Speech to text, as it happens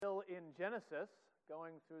Genesis,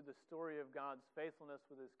 going through the story of God's faithfulness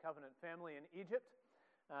with His covenant family in Egypt.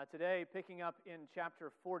 Today, picking up in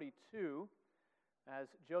chapter 42, as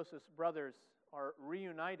Joseph's brothers are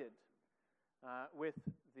reunited with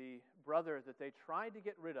the brother that they tried to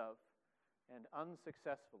get rid of and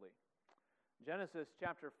unsuccessfully. Genesis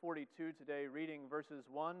chapter 42 today, reading verses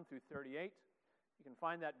 1 through 38. You can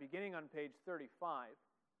find that beginning on page 35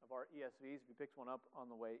 of our ESVs if you picked one up on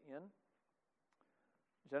the way in.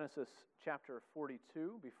 Genesis chapter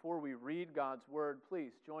 42. Before we read God's word,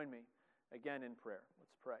 please join me again in prayer.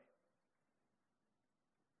 Let's pray.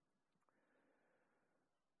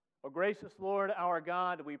 O gracious Lord, our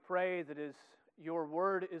God, we pray that as your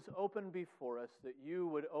word is open before us, that you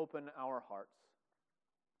would open our hearts.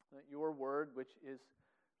 That your word, which is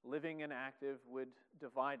living and active, would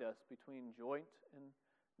divide us between joint and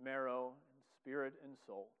marrow and spirit and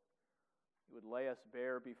soul. You would lay us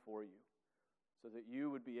bare before you, so that you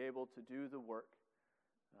would be able to do the work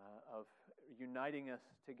of uniting us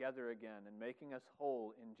together again and making us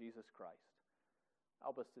whole in Jesus Christ.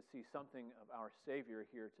 Help us to see something of our Savior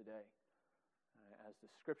here today as the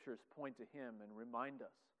Scriptures point to Him and remind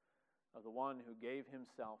us of the one who gave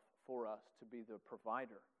Himself for us to be the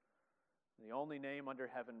provider, the only name under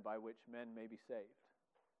heaven by which men may be saved.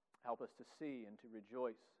 Help us to see and to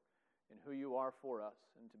rejoice in who you are for us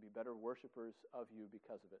and to be better worshipers of you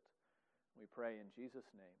because of it. We pray in Jesus'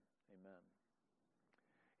 name, amen.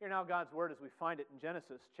 Hear now God's word as we find it in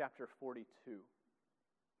Genesis chapter 42.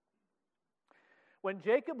 When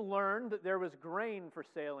Jacob learned that there was grain for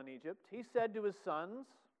sale in Egypt, he said to his sons,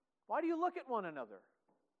 "Why do you look at one another?"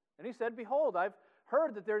 And he said, "Behold, I've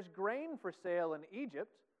heard that there's grain for sale in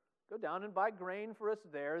Egypt. Go down and buy grain for us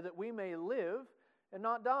there, that we may live and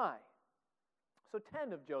not die." So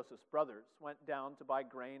 10 of Joseph's brothers went down to buy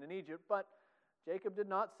grain in Egypt, but Jacob did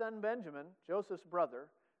not send Benjamin, Joseph's brother,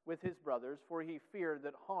 with his brothers, for he feared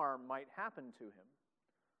that harm might happen to him.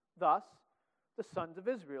 Thus, the sons of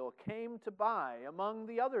Israel came to buy among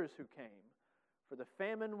the others who came, for the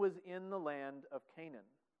famine was in the land of Canaan.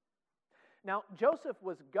 Now, Joseph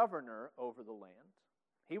was governor over the land.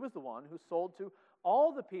 He was the one who sold to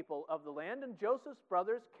all the people of the land, and Joseph's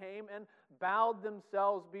brothers came and bowed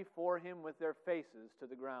themselves before him with their faces to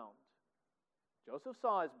the ground. Joseph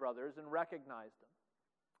saw his brothers and recognized them,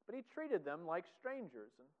 but he treated them like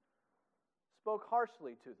strangers and spoke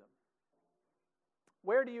harshly to them.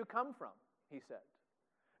 "Where do you come from?" he said.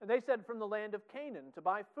 And they said, "From the land of Canaan to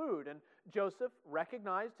buy food." And Joseph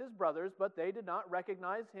recognized his brothers, but they did not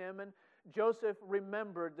recognize him. And Joseph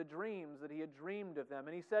remembered the dreams that he had dreamed of them.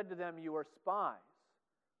 And he said to them, "You are spies.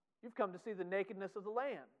 You've come to see the nakedness of the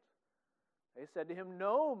land." They said to him,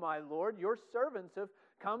 "No, my lord, your servants have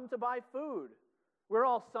come to buy food. We're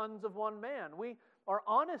all sons of one man. We are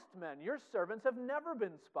honest men. Your servants have never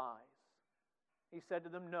been spies." He said to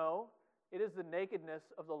them, "No, it is the nakedness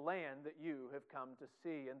of the land that you have come to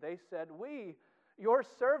see." And they said, "We, your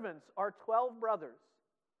servants, are 12 brothers,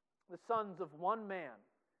 the sons of one man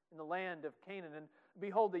in the land of Canaan. And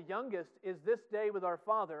behold, the youngest is this day with our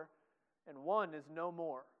father, and one is no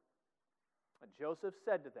more." And Joseph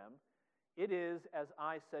said to them, "It is as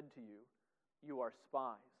I said to you, you are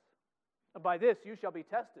spies. And by this you shall be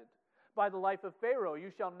tested. By the life of Pharaoh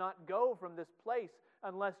you shall not go from this place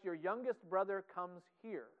unless your youngest brother comes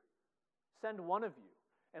here. Send one of you,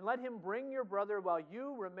 and let him bring your brother while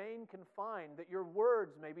you remain confined, that your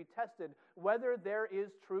words may be tested, whether there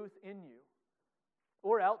is truth in you.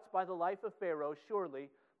 Or else by the life of Pharaoh surely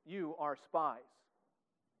you are spies."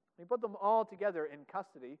 He put them all together in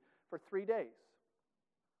custody for 3 days.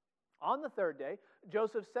 On the third day,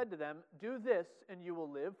 Joseph said to them, "Do this, and you will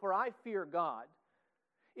live, for I fear God.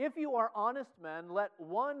 If you are honest men, let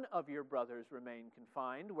one of your brothers remain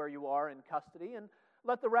confined where you are in custody, and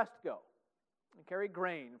let the rest go. And carry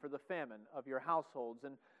grain for the famine of your households,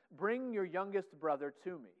 and bring your youngest brother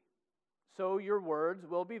to me. So your words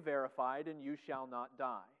will be verified, and you shall not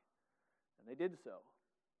die." And they did so.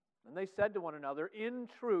 And they said to one another, "In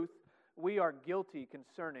truth, we are guilty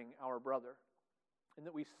concerning our brother, in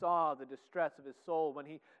that we saw the distress of his soul when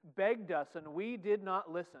he begged us, and we did not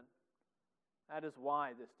listen. That is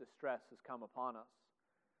why this distress has come upon us."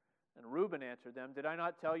 And Reuben answered them, "Did I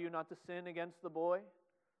not tell you not to sin against the boy?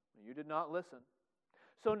 You did not listen.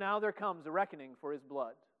 So now there comes a reckoning for his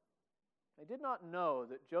blood." They did not know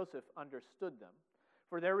that Joseph understood them,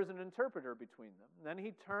 for there was an interpreter between them. And then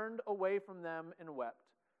he turned away from them and wept.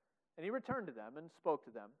 And he returned to them and spoke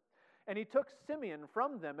to them. And he took Simeon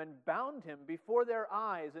from them and bound him before their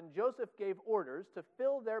eyes. And Joseph gave orders to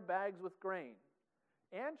fill their bags with grain,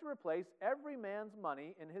 and to replace every man's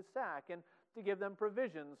money in his sack, and to give them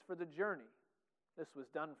provisions for the journey. This was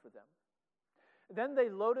done for them. Then they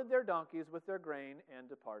loaded their donkeys with their grain and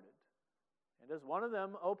departed. And as one of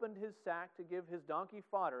them opened his sack to give his donkey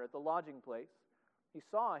fodder at the lodging place, he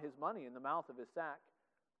saw his money in the mouth of his sack.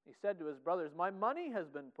 He said to his brothers, "My money has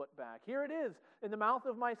been put back. Here it is in the mouth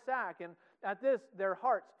of my sack." And at this their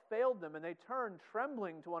hearts failed them, and they turned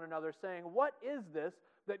trembling to one another, saying, "What is this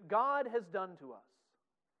that God has done to us?"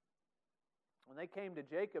 When they came to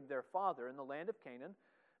Jacob their father in the land of Canaan,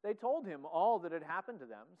 they told him all that had happened to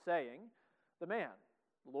them, saying, "The man,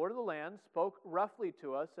 the Lord of the land, spoke roughly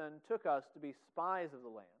to us and took us to be spies of the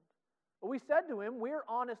land. But we said to him, 'We're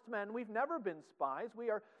honest men. We've never been spies. We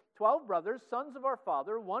are 12 brothers, sons of our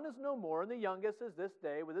father. One is no more, and the youngest is this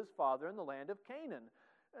day with his father in the land of Canaan.'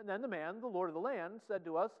 And then the man, the Lord of the land, said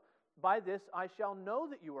to us, 'By this I shall know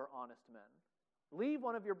that you are honest men. Leave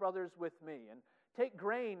one of your brothers with me, and take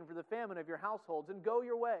grain for the famine of your households, and go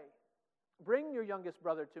your way. Bring your youngest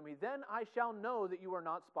brother to me. Then I shall know that you are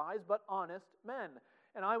not spies, but honest men.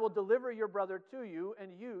 And I will deliver your brother to you,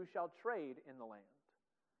 and you shall trade in the land.'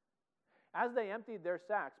 As they emptied their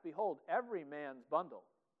sacks, behold, every man's bundle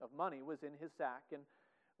of money was in his sack. And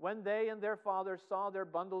when they and their father saw their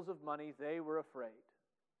bundles of money, they were afraid.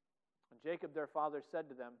 And Jacob their father said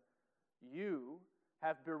to them, 'You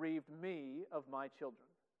have bereaved me of my children.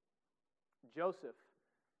 Joseph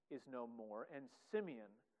is no more, and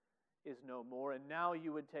Simeon is no more, and now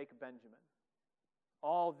you would take Benjamin.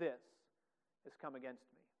 All this has come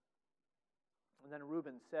against me.' And then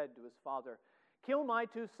Reuben said to his father, 'Kill my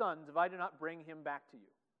 2 sons if I do not bring him back to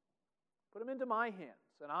you. Put him into my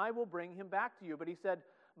hands, and I will bring him back to you.' But he said,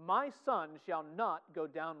 'My son shall not go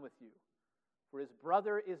down with you, for his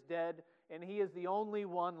brother is dead, and he is the only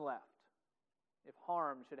one left. If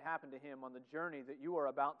harm should happen to him on the journey that you are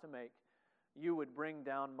about to make, you would bring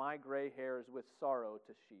down my gray hairs with sorrow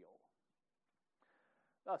to Sheol.'"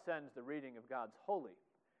 Thus ends the reading of God's holy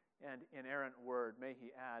and inerrant word. May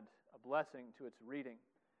he add a blessing to its reading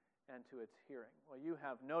and to its hearing. Well, you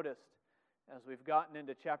have noticed as we've gotten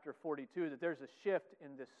into chapter 42 that there's a shift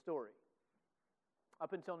in this story.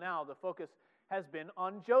 Up until now, the focus has been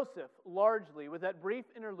on Joseph, largely, with that brief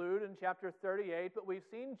interlude in chapter 38. But we've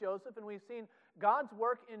seen Joseph, and we've seen God's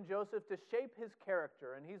work in Joseph to shape his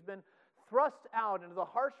character. And he's been thrust out into the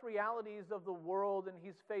harsh realities of the world, and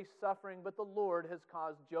he's faced suffering. But the Lord has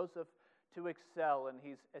caused Joseph to excel, and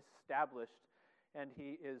he's established, and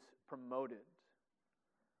he is promoted.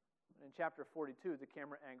 In chapter 42, the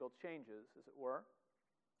camera angle changes, as it were.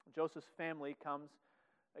 Joseph's family comes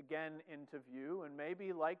again into view, and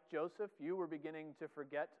maybe like Joseph, you were beginning to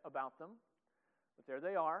forget about them. But there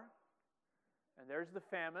they are, and there's the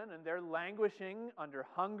famine, and they're languishing under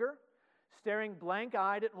hunger, staring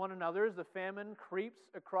blank-eyed at one another as the famine creeps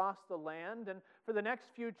across the land. And for the next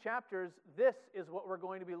few chapters, this is what we're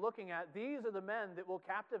going to be looking at. These are the men that will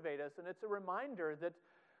captivate us, and it's a reminder that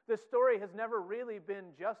this story has never really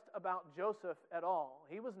been just about Joseph at all.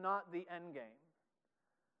 He was not the end game.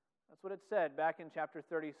 That's what it said back in chapter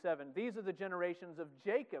 37. These are the generations of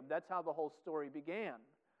Jacob. That's how the whole story began.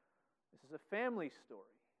 This is a family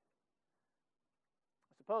story.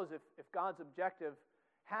 I suppose if God's objective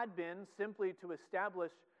had been simply to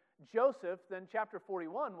establish Joseph, then chapter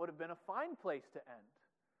 41 would have been a fine place to end.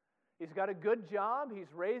 He's got a good job.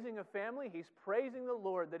 He's raising a family. He's praising the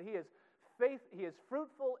Lord that he is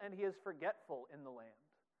fruitful and he is forgetful in the land.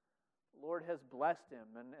 The Lord has blessed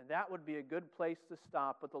him, and that would be a good place to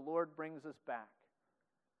stop, but the Lord brings us back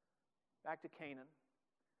to Canaan,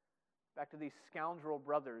 back to these scoundrel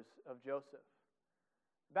brothers of Joseph,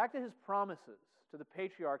 back to his promises to the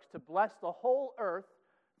patriarchs to bless the whole earth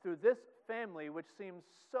through this family which seems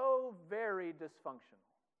so very dysfunctional.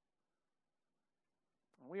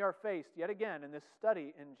 We are faced yet again in this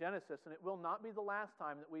study in Genesis, and it will not be the last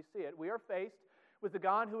time that we see it. We are faced with the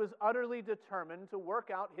God who is utterly determined to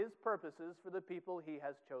work out his purposes for the people he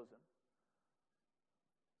has chosen.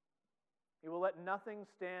 He will let nothing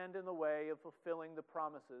stand in the way of fulfilling the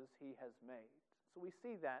promises he has made. So we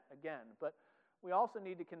see that again. But we also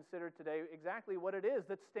need to consider today exactly what it is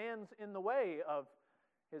that stands in the way of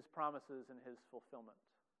his promises and his fulfillment.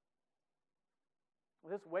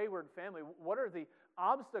 This wayward family, what are the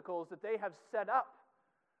obstacles that they have set up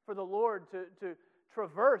for the Lord to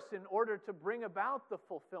traverse in order to bring about the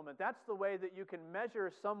fulfillment? That's the way that you can measure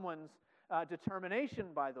someone's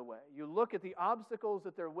determination, by the way. You look at the obstacles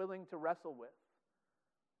that they're willing to wrestle with.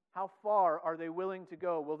 How far are they willing to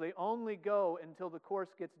go? Will they only go until the course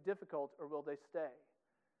gets difficult, or will they stay?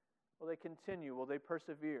 Will they continue? Will they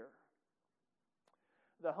persevere?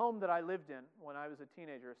 The home that I lived in when I was a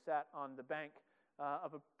teenager sat on the bank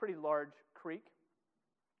of a pretty large creek,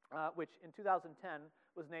 which in 2010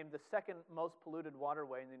 was named the second most polluted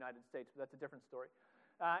waterway in the United States, but that's a different story.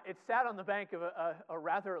 It sat on the bank of a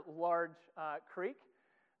rather large creek,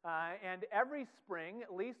 and every spring,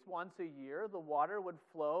 at least once a year, the water would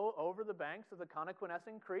flow over the banks of the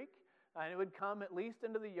Connoquenessing Creek, and it would come at least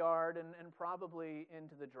into the yard and probably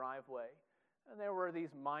into the driveway. And there were these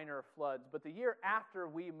minor floods, but the year after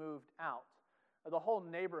we moved out, the whole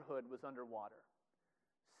neighborhood was underwater.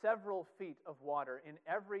 Several feet of water in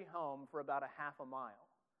every home for about a half a mile.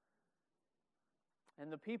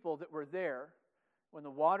 And the people that were there, when the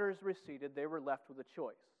waters receded, they were left with a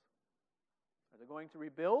choice. Are they going to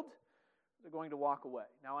rebuild? They're going to walk away.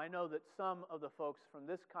 Now, I know that some of the folks from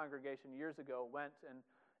this congregation years ago went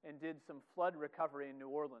and did some flood recovery in New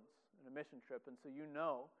Orleans in a mission trip, and so you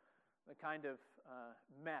know the kind of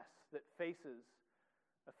mess that faces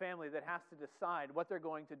a family that has to decide what they're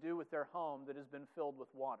going to do with their home that has been filled with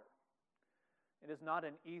water. It is not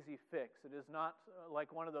an easy fix. It is not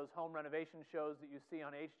like one of those home renovation shows that you see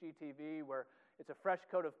on HGTV where it's a fresh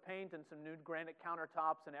coat of paint and some new granite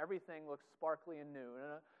countertops and everything looks sparkly and new.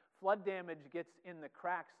 And flood damage gets in the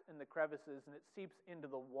cracks and the crevices and it seeps into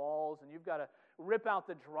the walls, and you've got to rip out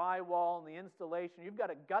the drywall and the installation. You've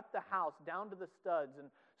got to gut the house down to the studs and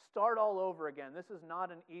start all over again. This is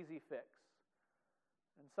not an easy fix.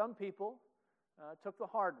 And some people took the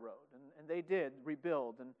hard road, and they did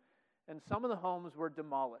rebuild, and some of the homes were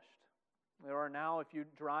demolished. There are now, if you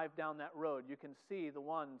drive down that road, you can see the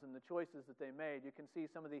ones and the choices that they made. You can see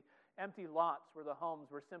some of the empty lots where the homes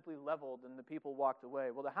were simply leveled and the people walked away.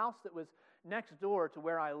 Well, the house that was next door to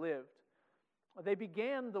where I lived, they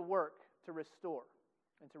began the work to restore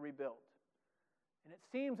and to rebuild. And it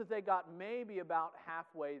seems that they got maybe about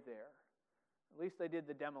halfway there. At least they did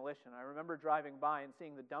the demolition. I remember driving by and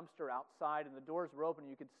seeing the dumpster outside, and the doors were open.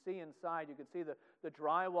 You could see inside. You could see the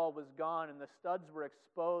drywall was gone, and the studs were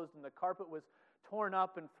exposed, and the carpet was torn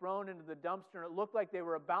up and thrown into the dumpster. And it looked like they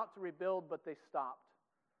were about to rebuild, but they stopped.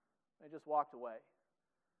 They just walked away.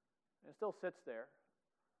 And it still sits there,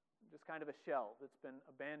 just kind of a shell that's been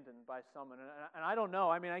abandoned by someone. And I don't know.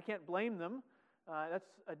 I mean, I can't blame them. That's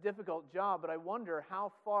a difficult job, but I wonder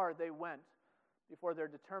how far they went before their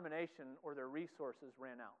determination or their resources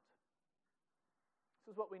ran out.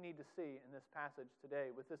 This is what we need to see in this passage today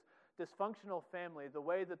with this dysfunctional family, the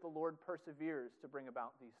way that the Lord perseveres to bring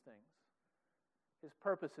about these things. His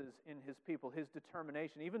purposes in His people, His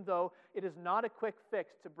determination, even though it is not a quick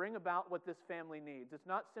fix to bring about what this family needs. It's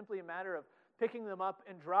not simply a matter of picking them up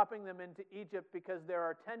and dropping them into Egypt, because there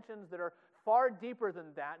are tensions that are far deeper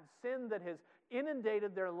than that, sin that has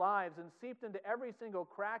inundated their lives and seeped into every single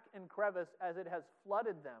crack and crevice as it has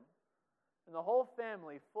flooded them. And the whole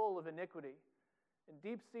family full of iniquity and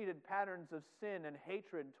deep-seated patterns of sin and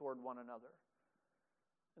hatred toward one another.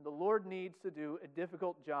 And the Lord needs to do a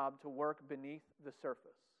difficult job to work beneath the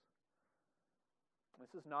surface.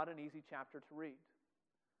 This is not an easy chapter to read.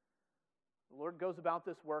 The Lord goes about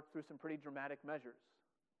this work through some pretty dramatic measures.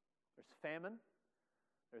 There's famine.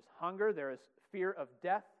 There's hunger, there is fear of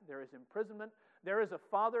death, there is imprisonment. There is a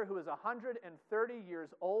father who is 130 years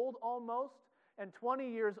old almost, and 20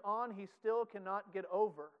 years on he still cannot get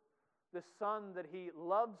over the son that he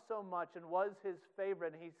loved so much and was his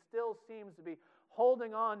favorite. And he still seems to be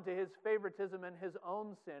holding on to his favoritism and his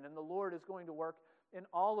own sin, and the Lord is going to work in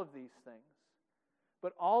all of these things.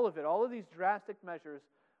 But all of it, all of these drastic measures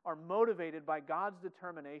are motivated by God's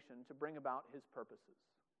determination to bring about His purposes.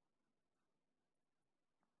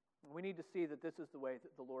 We need to see that this is the way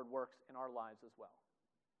that the Lord works in our lives as well.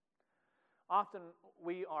 Often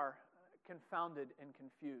we are confounded and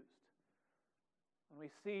confused when we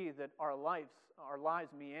see that our lives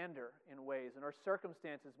meander in ways, and our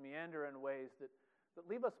circumstances meander in ways that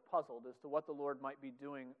leave us puzzled as to what the Lord might be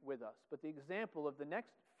doing with us. But the example of the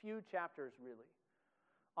next few chapters really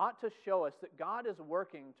ought to show us that God is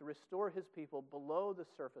working to restore His people below the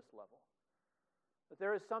surface level. That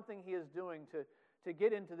there is something He is doing to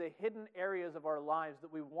get into the hidden areas of our lives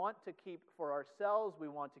that we want to keep for ourselves, we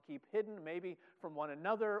want to keep hidden, maybe from one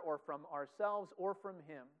another or from ourselves or from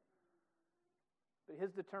Him. But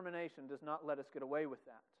His determination does not let us get away with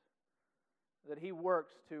that. That He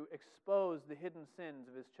works to expose the hidden sins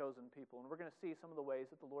of His chosen people. And we're going to see some of the ways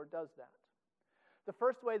that the Lord does that. The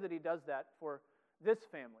first way that He does that for this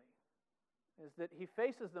family is that He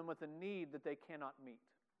faces them with a need that they cannot meet.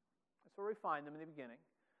 That's where we find them in the beginning,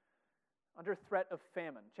 under threat of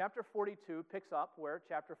famine. Chapter 42 picks up where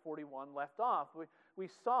chapter 41 left off. We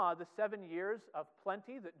saw the 7 years of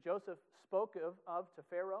plenty that Joseph spoke of to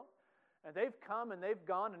Pharaoh. And they've come and they've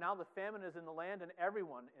gone, and now the famine is in the land and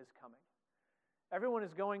everyone is coming. Everyone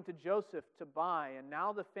is going to Joseph to buy, and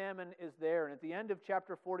now the famine is there. And at the end of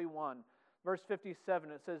chapter 41, Verse 57,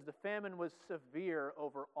 it says, the famine was severe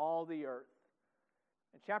over all the earth.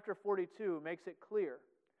 And chapter 42 makes it clear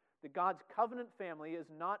that God's covenant family is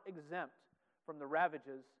not exempt from the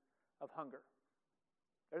ravages of hunger.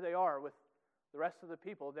 There they are with the rest of the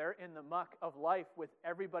people. They're in the muck of life with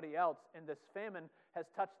everybody else, and this famine has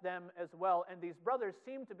touched them as well. And these brothers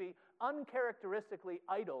seem to be uncharacteristically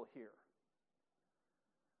idle here.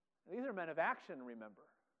 These are men of action, remember.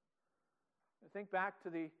 Think back to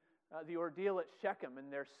the ordeal at Shechem,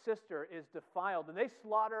 and their sister is defiled, and they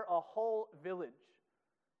slaughter a whole village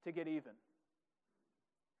to get even.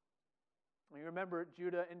 You remember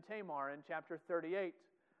Judah and Tamar in chapter 38.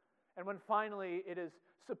 And when finally it is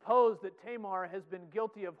supposed that Tamar has been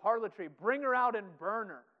guilty of harlotry, bring her out and burn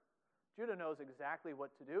her. Judah knows exactly what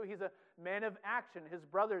to do. He's a man of action. His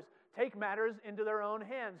brothers take matters into their own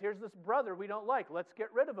hands. Here's this brother we don't like. Let's get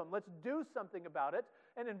rid of him. Let's do something about it.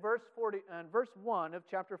 And in verse 1 of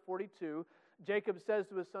chapter 42, Jacob says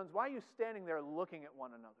to his sons, why are you standing there looking at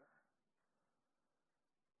one another?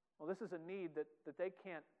 Well, this is a need that they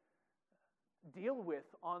can't deal with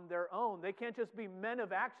on their own. They can't just be men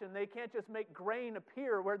of action. They can't just make grain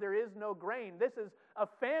appear where there is no grain. This is a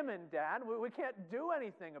famine, Dad. We can't do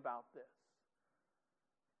anything about this.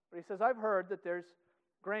 But he says, I've heard that there's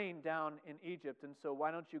grain down in Egypt, and so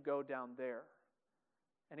why don't you go down there?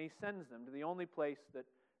 And he sends them to the only place that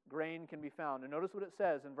grain can be found. And notice what it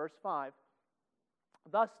says in verse 5.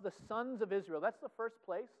 Thus the sons of Israel. That's the first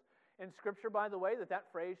place in Scripture, by the way, that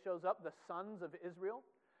phrase shows up, the sons of Israel.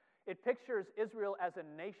 It pictures Israel as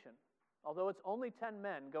a nation, although it's only 10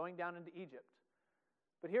 men going down into Egypt.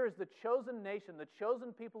 But here is the chosen nation, the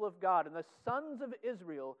chosen people of God, and the sons of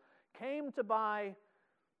Israel came to buy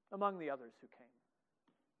among the others who came.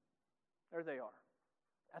 There they are.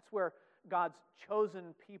 That's where God's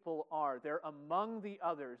chosen people are. They're among the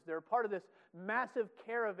others. They're part of this massive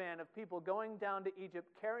caravan of people going down to Egypt,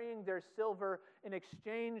 carrying their silver in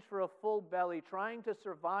exchange for a full belly, trying to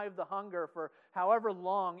survive the hunger for however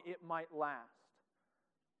long it might last.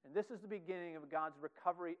 And this is the beginning of God's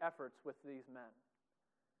recovery efforts with these men.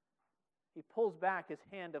 He pulls back his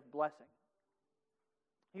hand of blessing.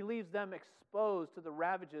 He leaves them exposed to the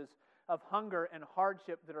ravages of hunger and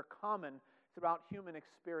hardship that are common throughout human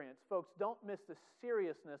experience. Folks, don't miss the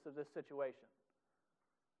seriousness of this situation.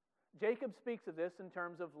 Jacob speaks of this in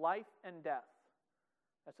terms of life and death.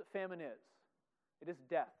 That's what famine is. It is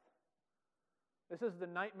death. This is the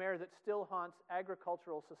nightmare that still haunts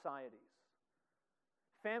agricultural societies.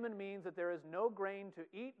 Famine means that there is no grain to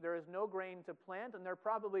eat, there is no grain to plant, and there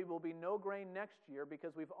probably will be no grain next year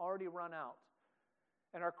because we've already run out.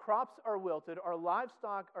 And our crops are wilted, our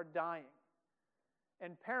livestock are dying.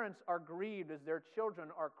 And parents are grieved as their children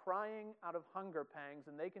are crying out of hunger pangs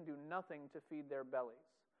and they can do nothing to feed their bellies.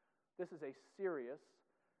 This is a serious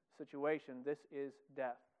situation. This is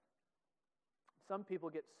death. Some people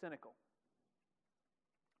get cynical.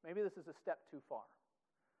 Maybe this is a step too far.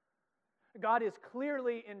 God is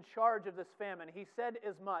clearly in charge of this famine. He said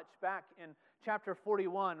as much back in chapter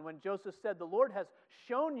 41 when Joseph said, the Lord has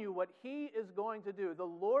shown you what he is going to do. The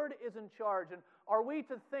Lord is in charge. And are we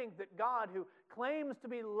to think that God, who claims to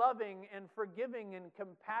be loving and forgiving and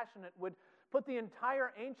compassionate, would put the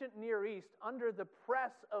entire ancient Near East under the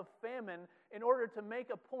press of famine in order to make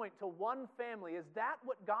a point to one family? Is that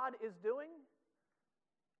what God is doing?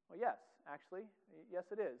 Well, yes, actually. Yes,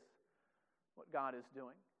 it is what God is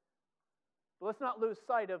doing. But let's not lose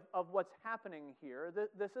sight of what's happening here.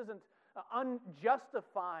 This isn't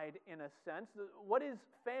unjustified in a sense. What is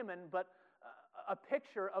famine but a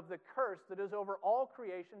picture of the curse that is over all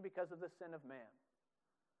creation because of the sin of man?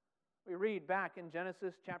 We read back in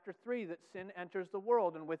Genesis chapter 3 that sin enters the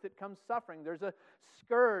world and with it comes suffering. There's a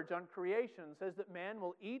scourge on creation. It says that man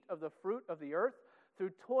will eat of the fruit of the earth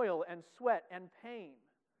through toil and sweat and pain.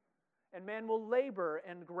 And man will labor,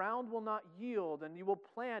 and ground will not yield, and you will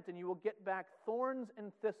plant, and you will get back thorns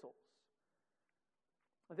and thistles.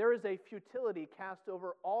 There is a futility cast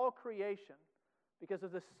over all creation because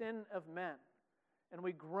of the sin of men. And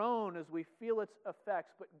we groan as we feel its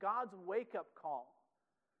effects, but God's wake-up call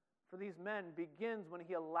for these men begins when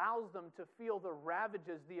he allows them to feel the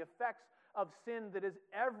ravages, the effects of sin that is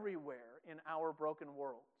everywhere in our broken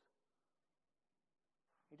world.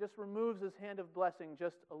 He just removes his hand of blessing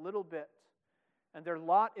just a little bit, and their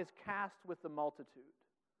lot is cast with the multitude.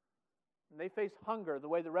 And they face hunger the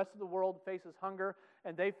way the rest of the world faces hunger,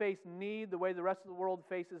 and they face need the way the rest of the world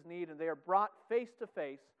faces need, and they are brought face to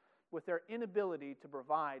face with their inability to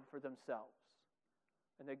provide for themselves.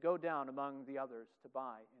 And they go down among the others to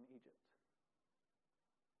buy in Egypt.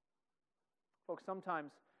 Folks,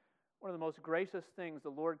 sometimes one of the most gracious things the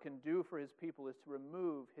Lord can do for his people is to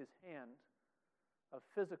remove his hand of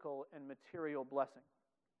physical and material blessing.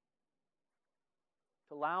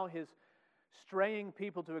 To allow his straying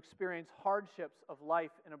people to experience hardships of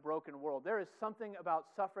life in a broken world. There is something about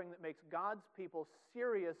suffering that makes God's people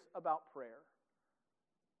serious about prayer,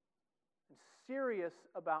 and serious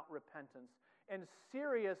about repentance, and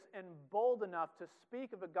serious and bold enough to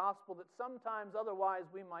speak of a gospel that sometimes otherwise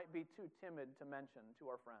we might be too timid to mention to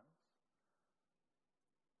our friends.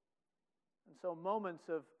 And so moments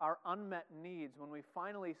of our unmet needs, when we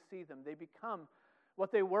finally see them, they become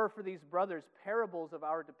what they were for these brothers, parables of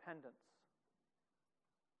our dependence.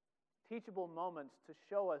 Teachable moments to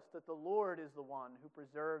show us that the Lord is the one who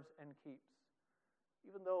preserves and keeps,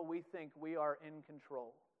 even though we think we are in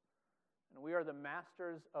control. And we are the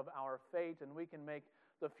masters of our fate, and we can make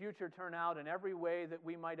the future turn out in every way that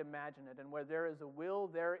we might imagine it. And where there is a will,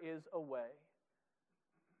 there is a way.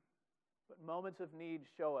 But moments of need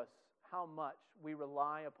show us how much we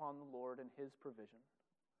rely upon the Lord and His provision.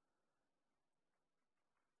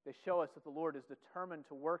 They show us that the Lord is determined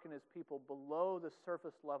to work in His people below the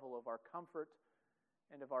surface level of our comfort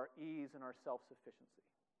and of our ease and our self-sufficiency.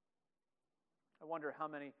 I wonder how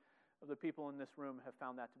many of the people in this room have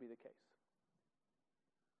found that to be the case.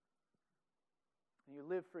 And you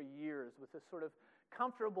live for years with this sort of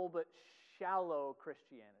comfortable but shallow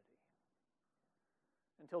Christianity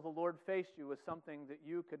until the Lord faced you with something that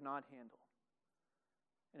you could not handle,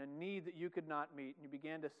 and a need that you could not meet, and you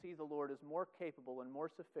began to see the Lord as more capable and more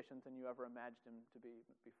sufficient than you ever imagined Him to be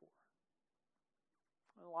before.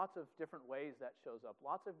 And lots of different ways that shows up,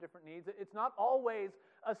 lots of different needs. It's not always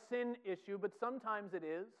a sin issue, but sometimes it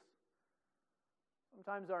is.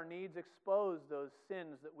 Sometimes our needs expose those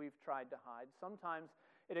sins that we've tried to hide. Sometimes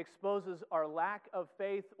it exposes our lack of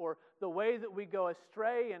faith or the way that we go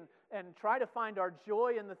astray and try to find our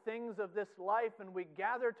joy in the things of this life, and we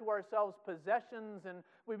gather to ourselves possessions, and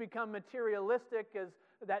we become materialistic as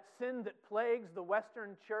that sin that plagues the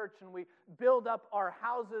Western church, and we build up our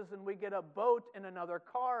houses, and we get a boat and another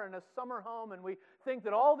car and a summer home, and we think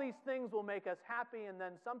that all these things will make us happy, and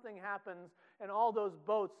then something happens, and all those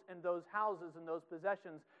boats and those houses and those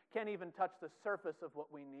possessions can't even touch the surface of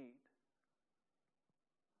what we need.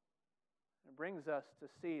 It brings us to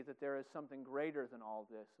see that there is something greater than all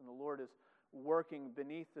this, and the Lord is working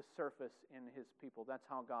beneath the surface in His people. That's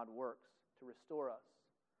how God works, to restore us.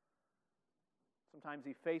 Sometimes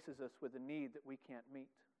He faces us with a need that we can't meet.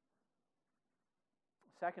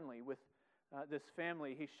 Secondly, with this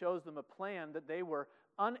family, He shows them a plan that they were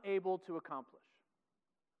unable to accomplish.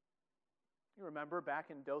 You remember back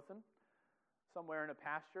in Dothan, somewhere in a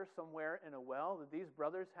pasture, somewhere in a well, that these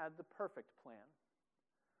brothers had the perfect plan.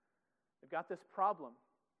 They've got this problem.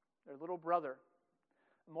 Their little brother.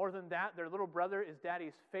 More than that, their little brother is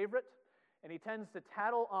Daddy's favorite, and he tends to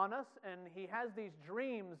tattle on us, and he has these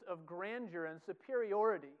dreams of grandeur and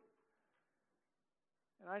superiority.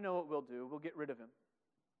 And I know what we'll do. We'll get rid of him.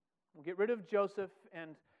 We'll get rid of Joseph,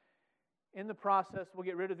 and in the process, we'll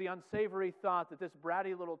get rid of the unsavory thought that this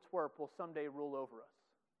bratty little twerp will someday rule over us.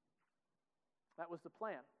 That was the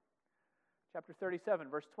plan. Chapter 37,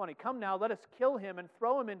 verse 20. Come now, let us kill him and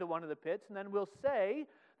throw him into one of the pits, and then we'll say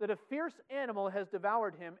that a fierce animal has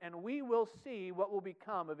devoured him, and we will see what will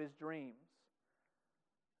become of his dreams.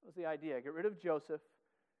 That was the idea. Get rid of Joseph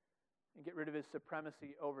and get rid of his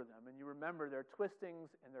supremacy over them. And you remember their twistings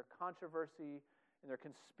and their controversy and their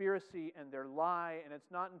conspiracy and their lie, and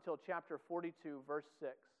it's not until chapter 42, verse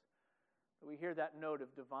 6, that we hear that note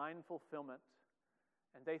of divine fulfillment.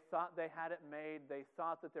 And they thought they had it made. They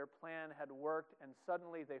thought that their plan had worked, and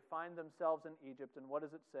suddenly they find themselves in Egypt. And what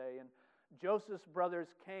does it say? And Joseph's brothers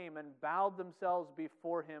came and bowed themselves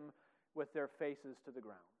before him with their faces to the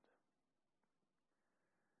ground.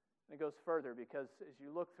 And it goes further, because as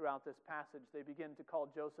you look throughout this passage, they begin to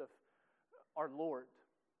call Joseph our Lord.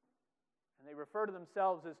 And they refer to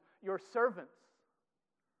themselves as your servants.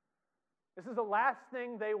 This is the last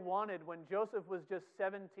thing they wanted when Joseph was just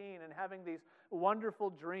 17 and having these wonderful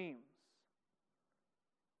dreams.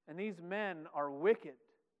 And these men are wicked.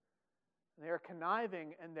 They are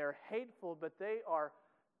conniving and they're hateful, but they are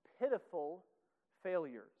pitiful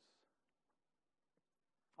failures.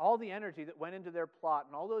 All the energy that went into their plot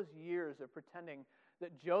and all those years of pretending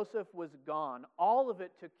that Joseph was gone, all of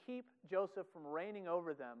it to keep Joseph from reigning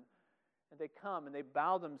over them, and they come and they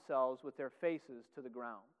bow themselves with their faces to the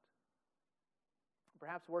ground.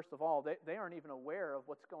 Perhaps worst of all, they aren't even aware of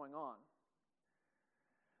what's going on.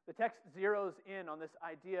 The text zeroes in on this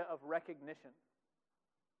idea of recognition.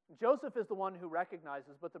 Joseph is the one who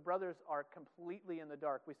recognizes, but the brothers are completely in the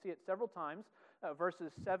dark. We see it several times,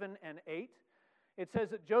 verses 7 and 8. It says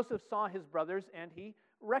that Joseph saw his brothers and he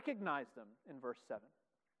recognized them in verse 7.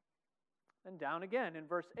 And down again in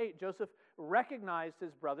verse 8, Joseph recognized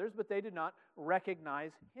his brothers, but they did not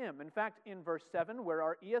recognize him. In fact, in verse 7, where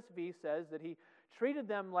our ESV says that he treated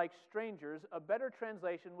them like strangers, a better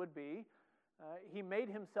translation would be, he made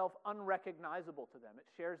himself unrecognizable to them. It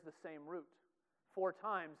shares the same root. 4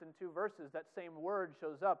 times in 2 verses, that same word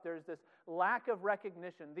shows up. There's this lack of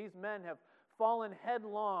recognition. These men have fallen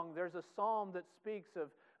headlong. There's a psalm that speaks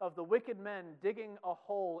of the wicked men digging a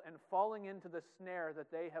hole and falling into the snare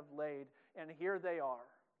that they have laid. And here they are.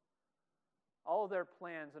 All of their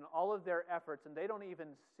plans and all of their efforts, and they don't even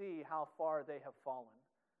see how far they have fallen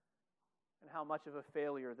and how much of a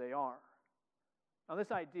failure they are. Now,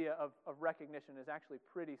 this idea of recognition is actually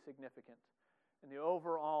pretty significant in the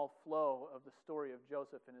overall flow of the story of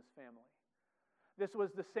Joseph and his family. This was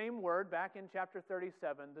the same word back in chapter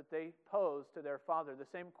 37 that they posed to their father, the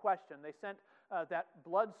same question. They sent that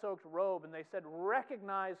blood-soaked robe and they said,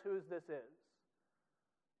 "Recognize whose this is."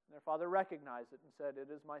 And their father recognized it and said, "It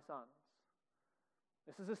is my son's."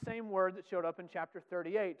 This is the same word that showed up in chapter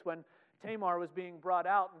 38 when Tamar was being brought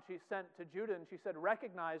out and she sent to Judah and she said,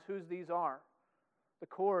 "Recognize whose these are. The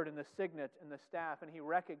cord and the signet and the staff," and he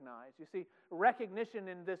recognized. You see, recognition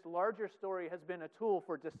in this larger story has been a tool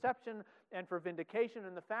for deception and for vindication,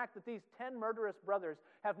 and the fact that these 10 murderous brothers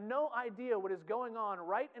have no idea what is going on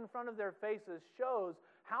right in front of their faces shows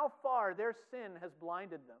how far their sin has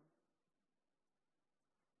blinded them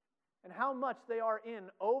and how much they are in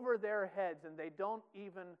over their heads and they don't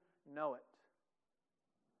even know it.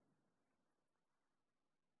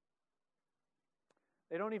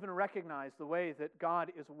 They don't even recognize the way that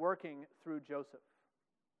God is working through Joseph.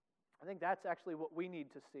 I think that's actually what we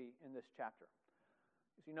need to see in this chapter.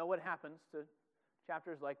 Because you know what happens to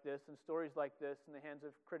chapters like this and stories like this in the hands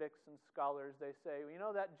of critics and scholars. They say, well, you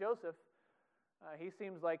know, that Joseph, he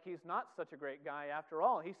seems like he's not such a great guy after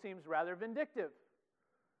all. He seems rather vindictive.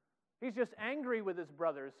 He's just angry with his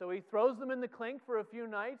brothers, so he throws them in the clink for a few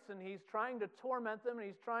nights, and he's trying to torment them, and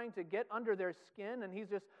he's trying to get under their skin, and he's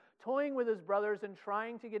just toying with his brothers and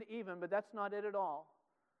trying to get even, but that's not it at all.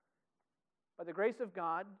 By the grace of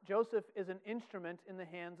God, Joseph is an instrument in the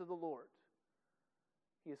hands of the Lord.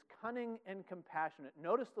 He is cunning and compassionate.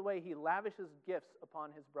 Notice the way he lavishes gifts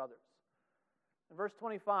upon his brothers. In verse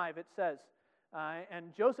 25, it says,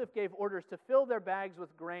 and Joseph gave orders to fill their bags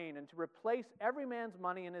with grain and to replace every man's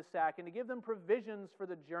money in his sack and to give them provisions for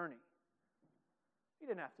the journey. He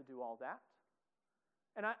didn't have to do all that.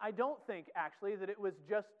 And I don't think, actually, that it was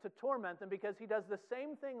just to torment them, because he does the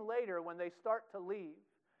same thing later when they start to leave.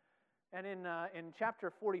 And in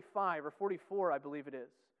chapter 45 or 44, I believe it is,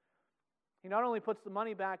 he not only puts the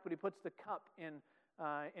money back, but he puts the cup in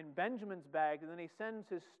Benjamin's bag, and then he sends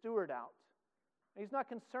his steward out. He's not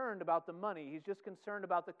concerned about the money. He's just concerned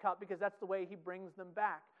about the cup, because that's the way he brings them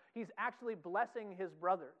back. He's actually blessing his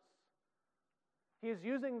brothers. He is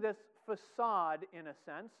using this facade, in a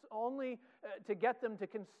sense, only to get them to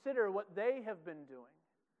consider what they have been doing.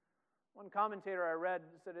 One commentator I read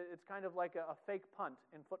said it's kind of like a fake punt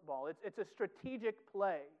in football. It's a strategic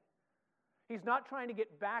play. He's not trying to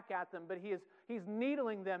get back at them, but he's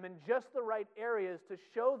needling them in just the right areas to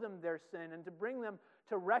show them their sin and to bring them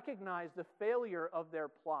to recognize the failure of their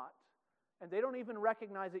plot. And they don't even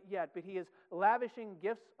recognize it yet, but he is lavishing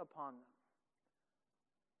gifts upon them.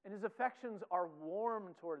 And his affections are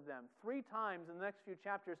warm toward them. 3 times in the next few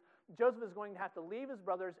chapters, Joseph is going to have to leave his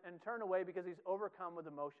brothers and turn away because he's overcome with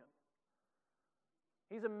emotion.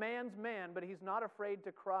 He's a man's man, but he's not afraid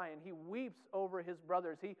to cry, and he weeps over his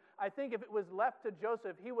brothers. I think if it was left to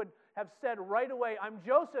Joseph, he would have said right away, "I'm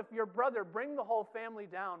Joseph, your brother, bring the whole family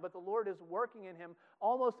down." But the Lord is working in him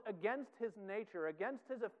almost against his nature, against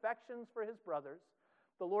his affections for his brothers.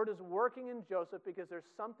 The Lord is working in Joseph because there's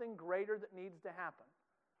something greater that needs to happen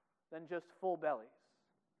than just full bellies.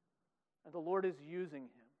 And the Lord is using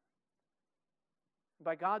him.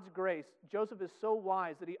 By God's grace, Joseph is so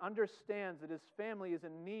wise that he understands that his family is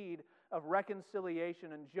in need of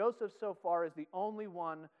reconciliation, and Joseph so far is the only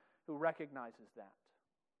one who recognizes that.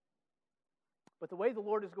 But the way the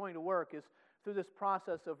Lord is going to work is through this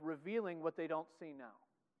process of revealing what they don't see now.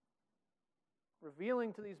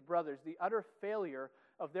 Revealing to these brothers the utter failure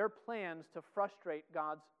of their plans to frustrate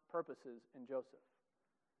God's purposes in Joseph.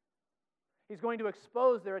 He's going to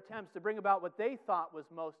expose their attempts to bring about what they thought was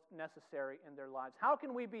most necessary in their lives. How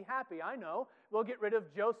can we be happy? I know. We'll get rid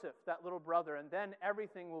of Joseph, that little brother, and then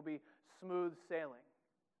everything will be smooth sailing.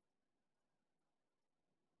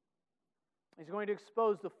 He's going to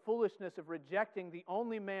expose the foolishness of rejecting the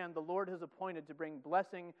only man the Lord has appointed to bring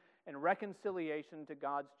blessing and reconciliation to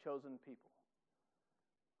God's chosen people.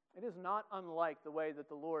 It is not unlike the way that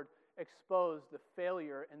the Lord exposed the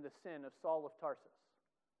failure and the sin of Saul of Tarsus.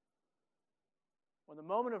 When the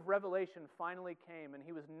moment of revelation finally came and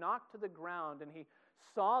he was knocked to the ground and he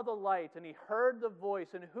saw the light and he heard the voice,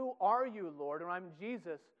 and who are you, Lord? And I'm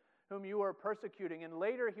Jesus, whom you are persecuting. And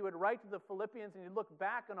later he would write to the Philippians and he'd look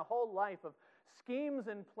back on a whole life of schemes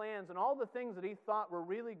and plans and all the things that he thought were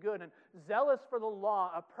really good and zealous for the law,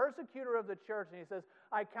 a persecutor of the church. And he says,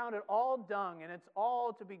 I count it all dung and it's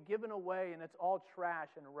all to be given away and it's all trash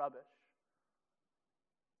and rubbish.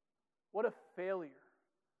 What a failure.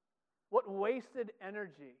 What wasted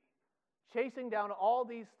energy. Chasing down all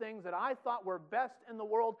these things that I thought were best in the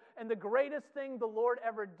world. And the greatest thing the Lord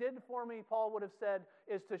ever did for me, Paul would have said,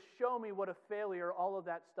 is to show me what a failure all of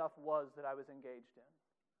that stuff was that I was engaged in.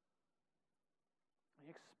 He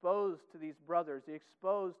exposed to these brothers, he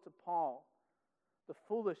exposed to Paul the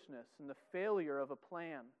foolishness and the failure of a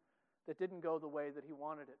plan that didn't go the way that he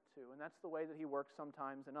wanted it to. And that's the way that he works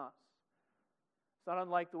sometimes in us. It's not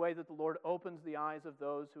unlike the way that the Lord opens the eyes of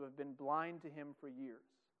those who have been blind to him for years,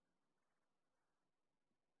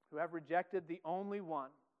 who have rejected the only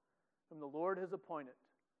one whom the Lord has appointed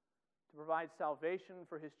to provide salvation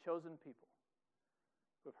for his chosen people,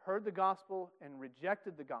 who have heard the gospel and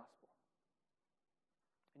rejected the gospel.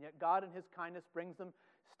 And yet God in his kindness brings them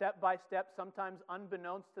step by step, sometimes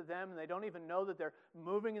unbeknownst to them, and they don't even know that they're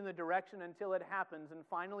moving in the direction until it happens, and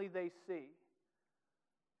finally they see.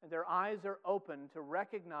 And their eyes are open to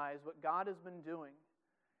recognize what God has been doing.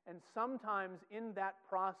 And sometimes in that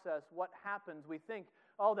process, what happens, we think,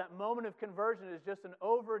 oh, that moment of conversion is just an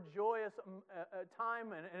overjoyous time,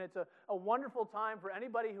 and it's a wonderful time for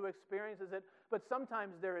anybody who experiences it. But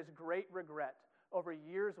sometimes there is great regret over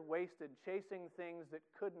years wasted chasing things that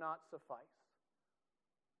could not suffice.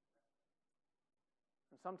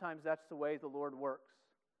 And sometimes that's the way the Lord works.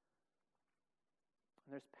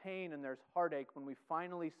 And there's pain and there's heartache when we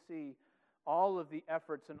finally see all of the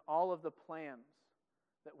efforts and all of the plans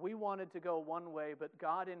that we wanted to go one way, but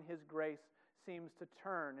God in his grace seems to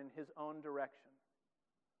turn in his own direction.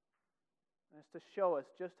 And it's to show us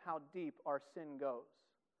just how deep our sin goes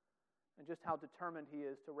and just how determined he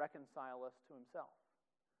is to reconcile us to himself.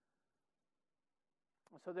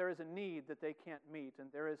 And so there is a need that they can't meet, and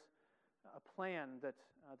there is a plan that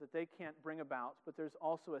they can't bring about, but there's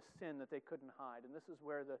also a sin that they couldn't hide. And this is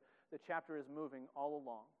where the chapter is moving all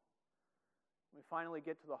along. We finally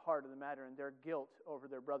get to the heart of the matter and their guilt over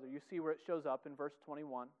their brother. You see where it shows up in verse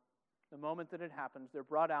 21. The moment that it happens, they're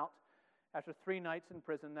brought out after 3 nights in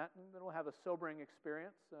prison. That will have a sobering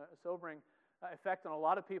experience, a sobering effect on a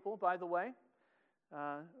lot of people, by the way.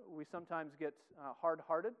 We sometimes get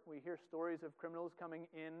hard-hearted. We hear stories of criminals coming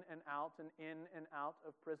in and out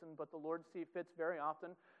of prison, but the Lord sees fit very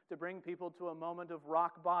often to bring people to a moment of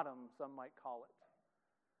rock bottom, some might call it.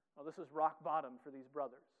 Well, this is rock bottom for these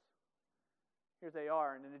brothers. Here they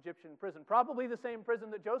are in an Egyptian prison, probably the same prison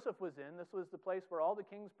that Joseph was in. This was the place where all the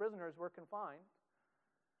king's prisoners were confined.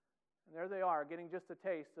 And there they are, getting just a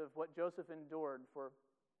taste of what Joseph endured for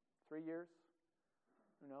 3 years.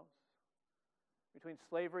 Who knows? Between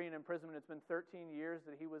slavery and imprisonment, it's been 13 years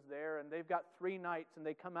that he was there, and they've got 3 nights, and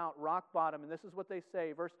they come out rock bottom, and this is what they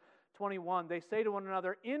say, verse 21, they say to one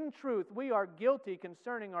another, in truth, we are guilty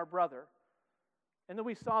concerning our brother, and that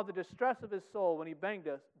we saw the distress of his soul when he begged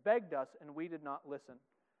us, and we did not listen,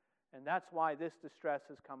 and that's why this distress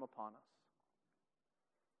has come upon us.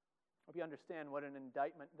 I hope you understand what an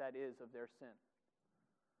indictment that is of their sin.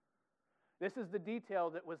 This is the detail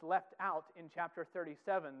that was left out in chapter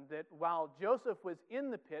 37, that while Joseph was in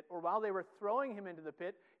the pit, or while they were throwing him into the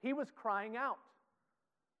pit, he was crying out.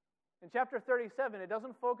 In chapter 37, it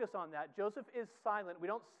doesn't focus on that. Joseph is silent. We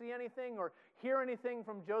don't see anything or hear anything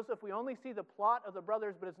from Joseph. We only see the plot of the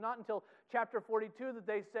brothers, but it's not until chapter 42 that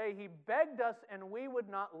they say, he begged us and we would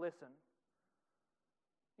not listen.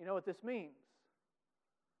 You know what this means?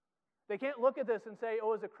 They can't look at this and say,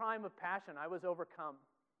 oh, it was a crime of passion. I was overcome.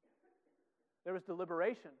 There was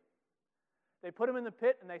deliberation. They put him in the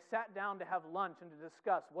pit and they sat down to have lunch and to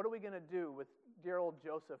discuss, what are we going to do with dear old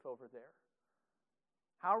Joseph over there?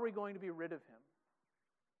 How are we going to be rid of him?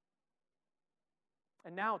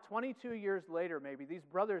 And now, 22 years later maybe, these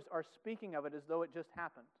brothers are speaking of it as though it just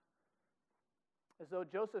happened. As though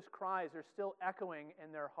Joseph's cries are still echoing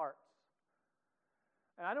in their hearts.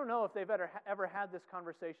 And I don't know if they've ever had this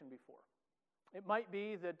conversation before. It might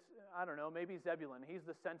be that, I don't know, maybe Zebulun, he's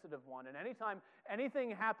the sensitive one. And anytime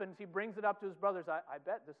anything happens, he brings it up to his brothers. I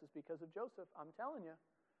bet this is because of Joseph. I'm telling you.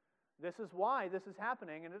 This is why this is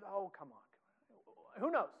happening. And oh, come on. Who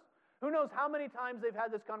knows? Who knows how many times they've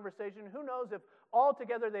had this conversation? Who knows if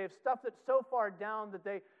altogether they have stuffed it so far down that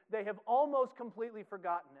they have almost completely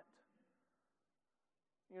forgotten it.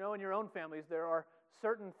 You know, in your own families, there are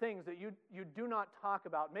certain things that you do not talk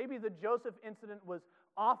about. Maybe the Joseph incident was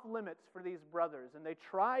off limits for these brothers, and they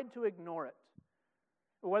tried to ignore it.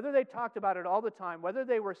 Whether they talked about it all the time, whether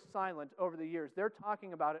they were silent over the years, they're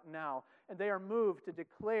talking about it now, and they are moved to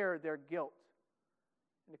declare their guilt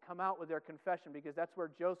and to come out with their confession, because that's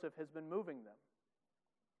where Joseph has been moving them.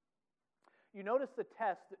 You notice the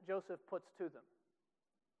test that Joseph puts to them.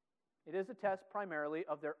 It is a test primarily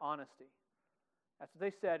of their honesty. That's what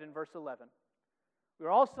they said in verse 11. We are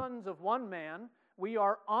all sons of one man. We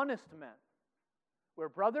are honest men. We're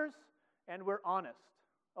brothers and we're honest.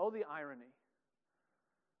 Oh, the irony.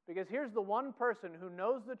 Because here's the one person who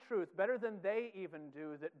knows the truth better than they even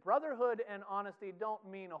do, that brotherhood and honesty don't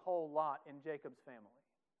mean a whole lot in Jacob's family.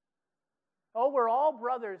 Oh, we're all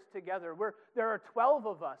brothers together. There are 12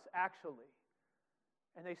 of us, actually.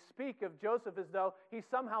 And they speak of Joseph as though he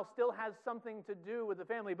somehow still has something to do with the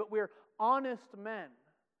family, but we're honest men.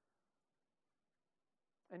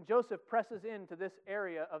 And Joseph presses into this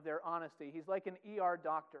area of their honesty. He's like an ER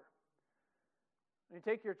doctor. When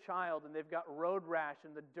you take your child and they've got road rash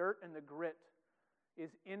and the dirt and the grit is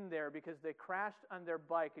in there because they crashed on their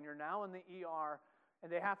bike and you're now in the ER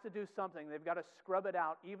and they have to do something. They've got to scrub it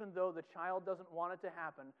out even though the child doesn't want it to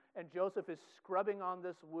happen. And Joseph is scrubbing on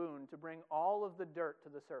this wound to bring all of the dirt to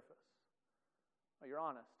the surface. Well, you're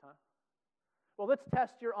honest, huh? Well, let's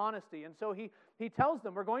test your honesty. And so he tells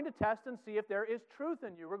them, we're going to test and see if there is truth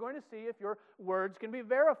in you. We're going to see if your words can be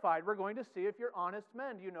verified. We're going to see if you're honest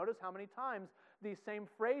men. Do you notice how many times these same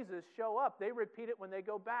phrases show up? They repeat it when they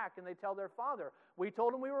go back and they tell their father, we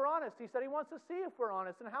told him we were honest. He said he wants to see if we're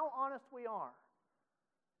honest and how honest we are.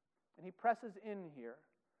 And he presses in here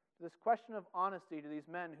to this question of honesty to these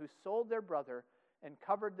men who sold their brother and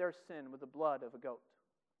covered their sin with the blood of a goat.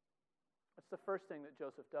 That's the first thing that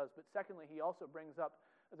Joseph does. But secondly, he also brings up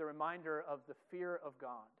the reminder of the fear of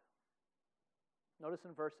God. Notice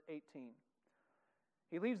in verse 18.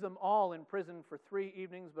 He leaves them all in prison for 3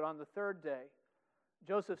 evenings, but on the third day,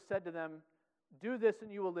 Joseph said to them, do this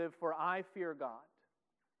and you will live, for I fear God.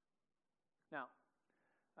 Now,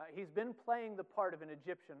 he's been playing the part of an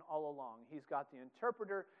Egyptian all along. He's got the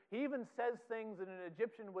interpreter. He even says things that an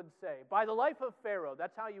Egyptian would say. By the life of Pharaoh,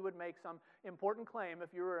 that's how you would make some important claim if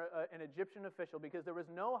you were an Egyptian official, because there was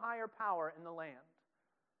no higher power in the land.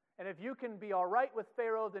 And if you can be all right with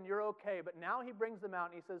Pharaoh, then you're okay. But now he brings them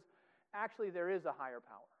out and he says, actually, there is a higher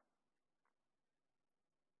power.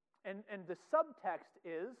 And the subtext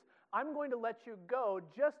is, I'm going to let you go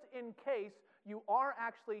just in case you are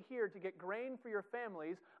actually here to get grain for your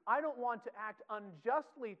families. I don't want to act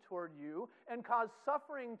unjustly toward you and cause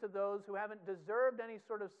suffering to those who haven't deserved any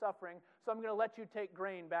sort of suffering, so I'm going to let you take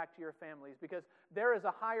grain back to your families, because there is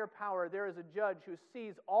a higher power, there is a judge who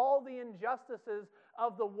sees all the injustices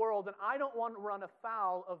of the world, and I don't want to run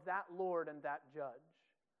afoul of that Lord and that judge.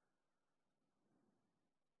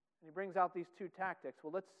 And he brings out these two tactics.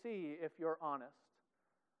 Well, let's see if you're honest.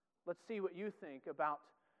 Let's see what you think about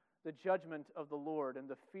the judgment of the Lord and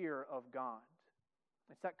the fear of God.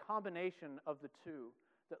 It's that combination of the two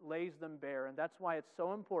that lays them bare, and that's why it's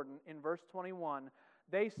so important. In verse 21,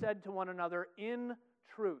 they said to one another, in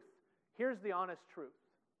truth. Here's the honest truth.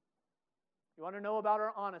 You want to know about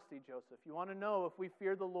our honesty, Joseph? You want to know if we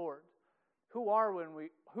fear the Lord? Who are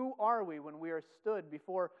we when we are stood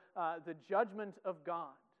before the judgment of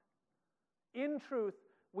God? In truth,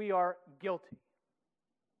 we are guilty.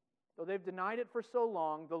 Though they've denied it for so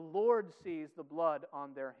long, the Lord sees the blood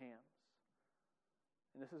on their hands.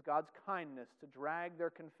 And this is God's kindness to drag their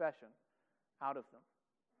confession out of them.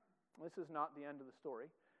 This is not the end of the story.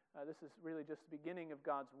 This is really just the beginning of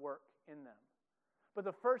God's work in them. But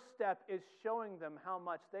the first step is showing them how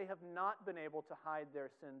much they have not been able to hide their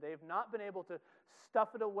sin. They have not been able to stuff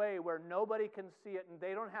it away where nobody can see it and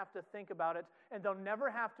they don't have to think about it and they'll never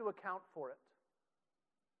have to account for it.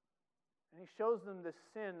 And he shows them this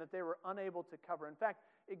sin that they were unable to cover. In fact,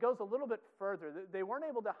 it goes a little bit further. They weren't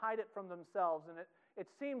able to hide it from themselves, and it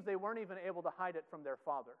seems they weren't even able to hide it from their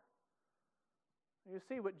father. You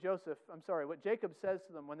see what Jacob says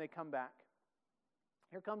to them when they come back.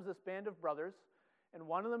 Here comes this band of brothers, and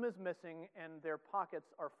one of them is missing, and their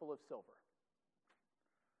pockets are full of silver.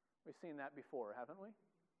 We've seen that before, haven't we?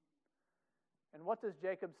 And what does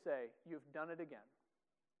Jacob say? You've done it again.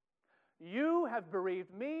 You have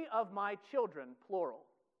bereaved me of my children, plural.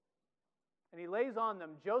 And he lays on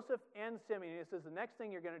them Joseph and Simeon. He says, the next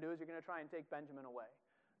thing you're going to do is you're going to try and take Benjamin away.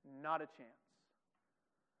 Not a chance.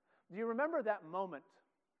 Do you remember that moment,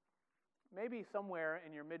 maybe somewhere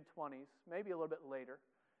in your mid-20s, maybe a little bit later,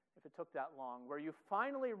 if it took that long, where you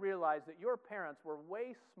finally realized that your parents were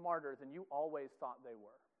way smarter than you always thought they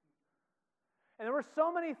were? And there were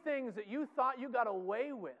so many things that you thought you got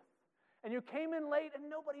away with. And you came in late and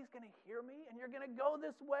nobody's going to hear me, and you're going to go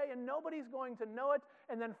this way and nobody's going to know it.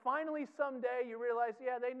 And then finally someday you realize,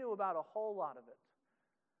 yeah, they knew about a whole lot of it.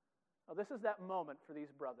 Well, this is that moment for these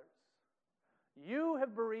brothers. You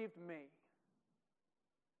have bereaved me.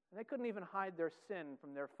 And they couldn't even hide their sin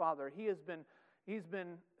from their father. He's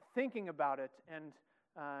been thinking about it and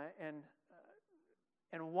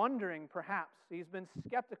wondering, perhaps. He's been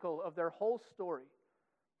skeptical of their whole story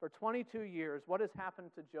for 22 years. What has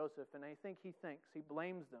happened to Joseph? And I think he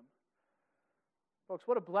blames them. Folks,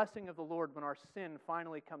 what a blessing of the Lord when our sin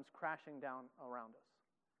finally comes crashing down around us.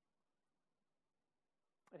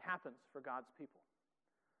 It happens for God's people.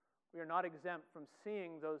 We are not exempt from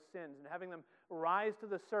seeing those sins and having them rise to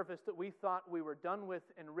the surface that we thought we were done with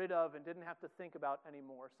and rid of and didn't have to think about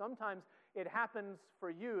anymore. Sometimes it happens for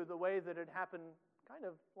you the way that it happened kind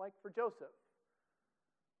of like for Joseph.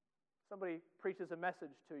 Somebody preaches a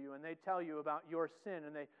message to you and they tell you about your sin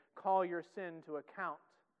and they call your sin to account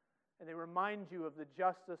and they remind you of the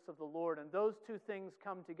justice of the Lord, and those two things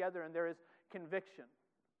come together and there is conviction.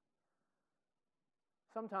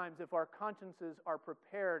 Sometimes if our consciences are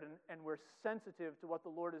prepared and we're sensitive to what the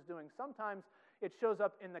Lord is doing, sometimes it shows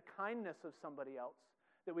up in the kindness of somebody else.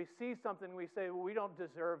 That we see something and we say, well, we don't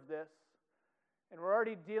deserve this. And we're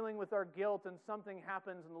already dealing with our guilt and something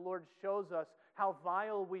happens and the Lord shows us how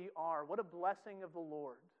vile we are. What a blessing of the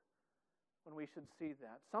Lord when we should see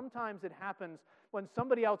that. Sometimes it happens when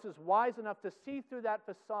somebody else is wise enough to see through that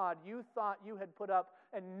facade you thought you had put up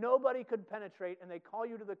and nobody could penetrate, and they call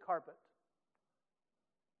you to the carpet.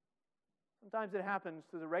 Sometimes it happens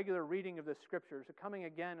through the regular reading of the Scriptures, coming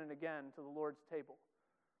again and again to the Lord's table,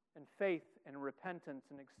 and faith and repentance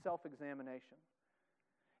and self-examination.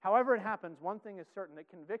 However it happens, one thing is certain, that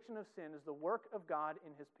conviction of sin is the work of God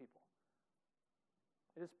in His people.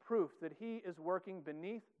 It is proof that He is working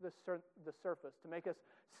beneath the surface to make us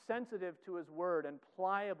sensitive to His Word and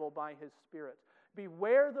pliable by His Spirit.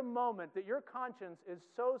 Beware the moment that your conscience is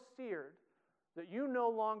so seared that you no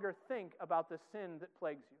longer think about the sin that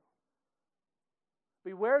plagues you.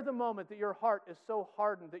 Beware the moment that your heart is so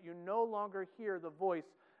hardened that you no longer hear the voice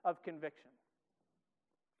of conviction.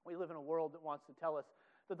 We live in a world that wants to tell us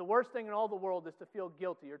that the worst thing in all the world is to feel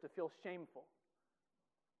guilty or to feel shameful.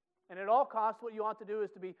 And at all costs, what you ought to do is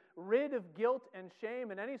to be rid of guilt and shame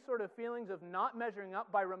and any sort of feelings of not measuring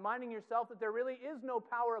up by reminding yourself that there really is no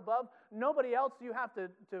power above, nobody else you have to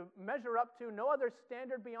measure up to, no other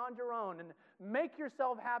standard beyond your own, and make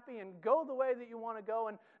yourself happy and go the way that you want to go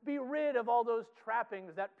and be rid of all those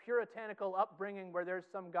trappings, that puritanical upbringing where there's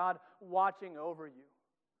some God watching over you.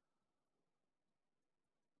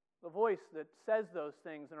 The voice that says those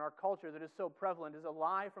things in our culture that is so prevalent is a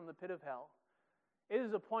lie from the pit of hell. It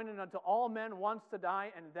is appointed unto all men once to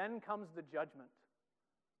die, and then comes the judgment.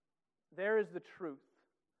 There is the truth.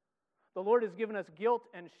 The Lord has given us guilt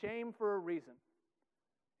and shame for a reason.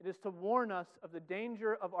 It is to warn us of the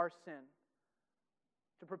danger of our sin,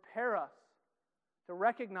 to prepare us, to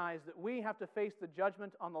recognize that we have to face the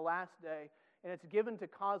judgment on the last day, and it's given to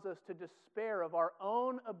cause us to despair of our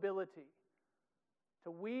own ability to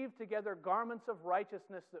weave together garments of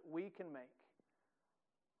righteousness that we can make.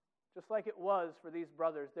 Just like it was for these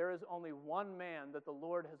brothers, there is only one man that the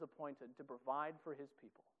Lord has appointed to provide for His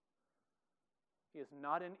people. He is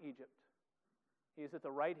not in Egypt. He is at the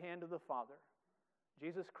right hand of the Father.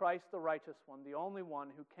 Jesus Christ, the righteous one, the only one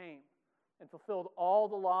who came and fulfilled all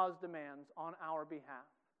the law's demands on our behalf.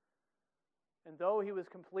 And though He was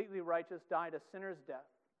completely righteous, died a sinner's death,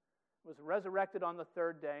 was resurrected on the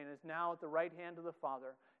third day, and is now at the right hand of the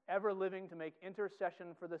Father, ever living to make intercession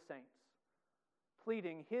for the saints,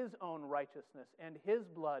 pleading His own righteousness and His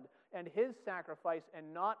blood and His sacrifice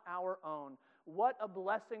and not our own. What a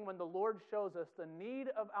blessing when the Lord shows us the need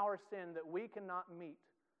of our sin that we cannot meet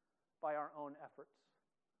by our own efforts.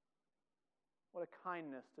 What a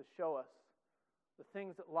kindness to show us the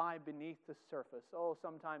things that lie beneath the surface. Oh,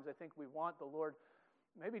 sometimes I think we want the Lord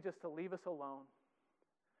maybe just to leave us alone.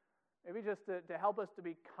 Maybe just to help us to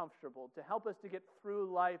be comfortable, to help us to get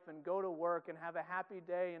through life and go to work and have a happy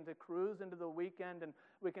day and to cruise into the weekend, and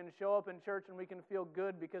we can show up in church and we can feel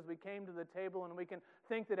good because we came to the table, and we can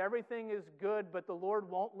think that everything is good, but the Lord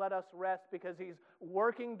won't let us rest because He's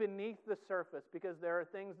working beneath the surface, because there are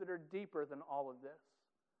things that are deeper than all of this.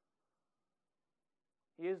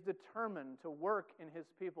 He is determined to work in His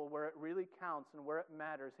people where it really counts and where it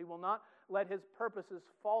matters. He will not let His purposes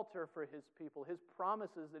falter for His people, His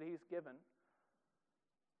promises that He's given.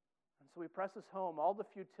 And so He presses home all the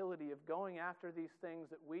futility of going after these things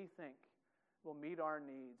that we think will meet our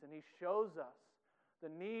needs. And He shows us the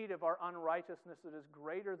need of our unrighteousness that is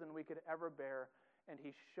greater than we could ever bear, and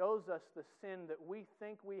He shows us the sin that we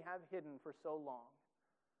think we have hidden for so long.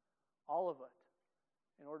 All of it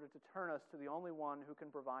in order to turn us to the only one who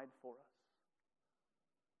can provide for us.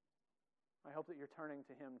 I hope that you're turning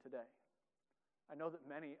to Him today. I know that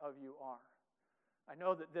many of you are. I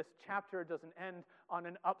know that this chapter doesn't end on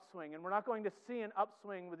an upswing, and we're not going to see an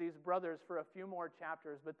upswing with these brothers for a few more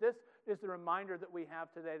chapters, but this is the reminder that we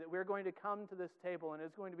have today that we're going to come to this table, and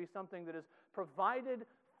it's going to be something that is provided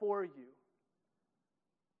for you.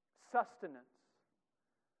 Sustenance,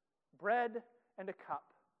 bread and a cup.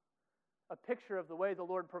 A picture of the way the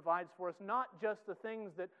Lord provides for us, not just the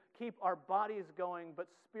things that keep our bodies going, but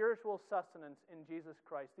spiritual sustenance in Jesus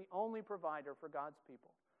Christ, the only provider for God's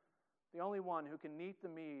people, the only one who can meet the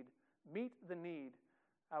need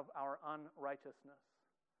of our unrighteousness.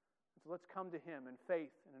 So let's come to Him in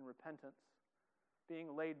faith and in repentance,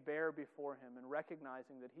 being laid bare before Him and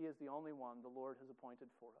recognizing that He is the only one the Lord has appointed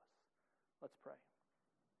for us. Let's pray.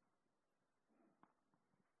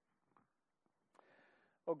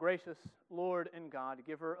 O gracious Lord and God,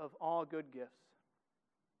 giver of all good gifts,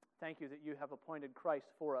 thank you that you have appointed Christ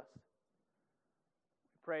for us.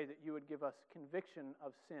 We pray that you would give us conviction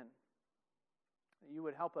of sin, that you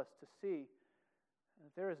would help us to see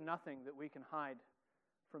that there is nothing that we can hide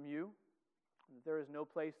from you, that there is no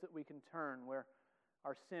place that we can turn where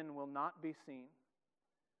our sin will not be seen.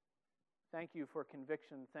 Thank you for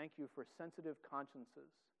conviction. Thank you for sensitive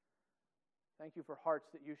consciences. Thank you for hearts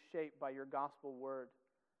that you shape by your gospel word,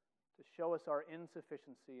 to show us our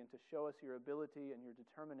insufficiency and to show us your ability and your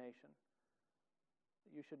determination,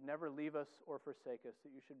 that you should never leave us or forsake us,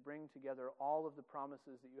 that you should bring together all of the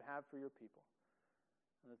promises that you have for your people,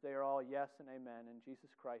 and that they are all yes and amen in Jesus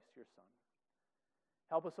Christ, your Son.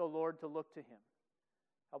 Help us, O Lord, to look to Him.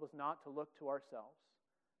 Help us not to look to ourselves,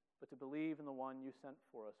 but to believe in the one you sent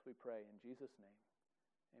for us, we pray in Jesus' name.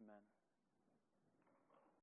 Amen.